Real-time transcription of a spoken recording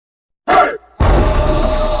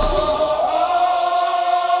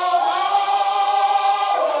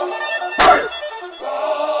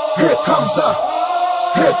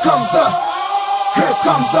Here comes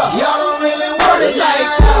the, y'all don't really want it like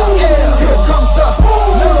that. Yeah. Here comes the,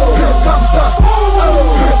 no. Here comes the, oh.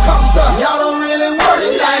 Here comes the, y'all don't really want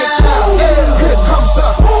it like that. Yeah. Here comes the,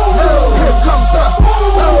 no. Here comes the,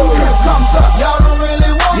 oh. Here comes the, y'all don't really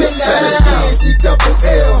want it like that.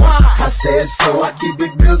 E-double-L. I said so. I keep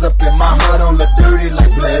big bills up in my hood on the dirty like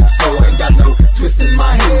Bledsoe. Ain't got no twist in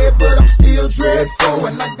my head, but I'm still dreadful.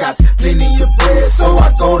 And I got plenty of bread, so I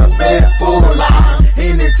go to bed full. I'm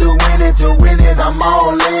in it to win it, I'm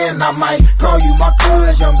all in. I might call you my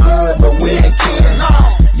cuz, young blood, but we ain't kin.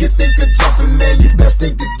 You think of jumping, man, you best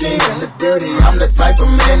think again. The dirty, I'm the type of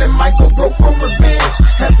man that might go broke for revenge.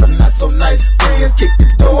 Had some not so nice friends, kick the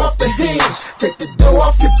door off the hinge, take the door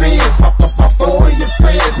off your bins, pop up my four of your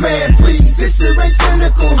friends. Man, please, this shit ain't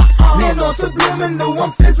cynical. Man, no subliminal, I'm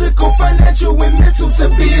physical, financial, and mental to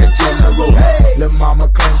be a general. Hey, the mama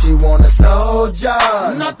claims she want a soldier,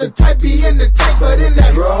 not the type be in the tank, but in that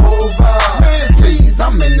Rover. Man, please,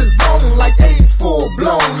 I'm in the zone like AIDS full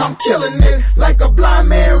blown. I'm killing it like a blind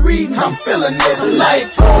man reading. I'm feeling it like,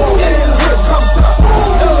 oh yeah. Here comes the,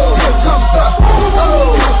 oh. Here comes the,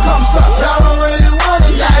 oh. Here comes the, y'all don't really want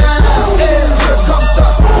it like that. Yeah. Here comes the,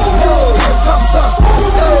 oh. Here comes the,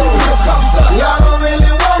 oh. Here comes the, y'all don't really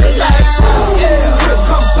want it like that. Yeah. Here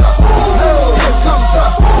comes the, oh. Here comes the,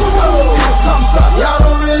 oh. Here comes the, y'all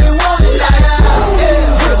don't really want it like that. Yeah.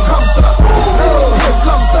 Here comes the, oh. Here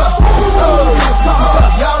comes the, oh. Here comes the,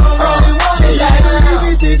 y'all don't really want it like that.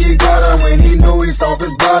 He think he got her when he knew he soft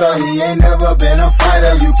his butter. He ain't never been a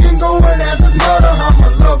fighter. You can go and ask his mother. I'm a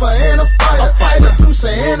lover and a fighter,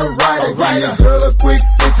 producer and a writer. Give your girl a quick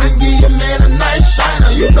fix and give your man a nice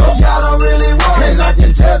shiner. You know y'all don't really want it, and I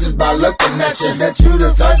can tell just by looking at you that you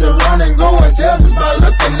the type to run and go and tell just by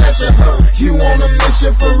looking at you. You on a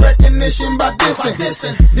mission for recognition by dissing.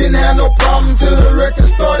 Didn't have no problem till the record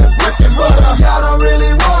started breaking, but y'all don't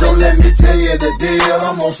really want it. So let me tell you the deal.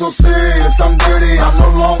 I'm also serious, I'm dirty, I'm no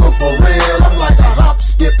longer for real. I'm like a hop,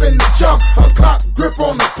 skip, and a jump, a clock grip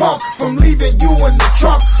on the pump, from leaving you in the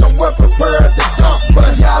trunk, somewhere prepared to dump.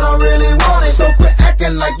 But y'all don't really want it, so quit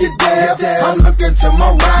acting like you're deaf. I'm looking to my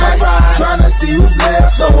right, trying to see who's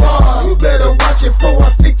left. So you better watch it before I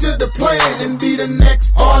stick to the plan and be the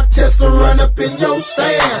next artist to run up in your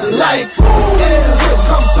stand. Like, yeah, here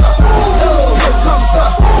comes the, oh, here comes the,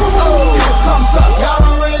 oh, here comes the, y'all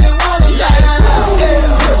don't really want it like that. Yeah,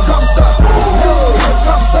 here comes the, oh, here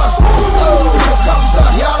comes the, oh, here comes the,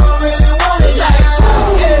 y'all don't really want it like that.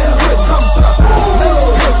 Yeah, here comes the, oh,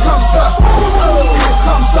 here comes the, oh, here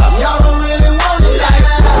comes the, y'all don't really want it like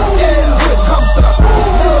that. Yeah, here comes the,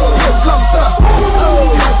 oh, here comes the, oh,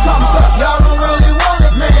 here comes the, y'all don't really want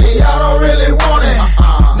it, man. Y'all don't really want it,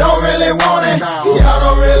 don't really want it. Y'all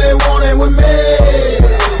don't really want it with me.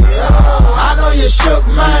 I know you shook,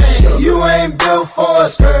 man. You ain't built for a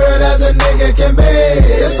skirt as a nigga can be.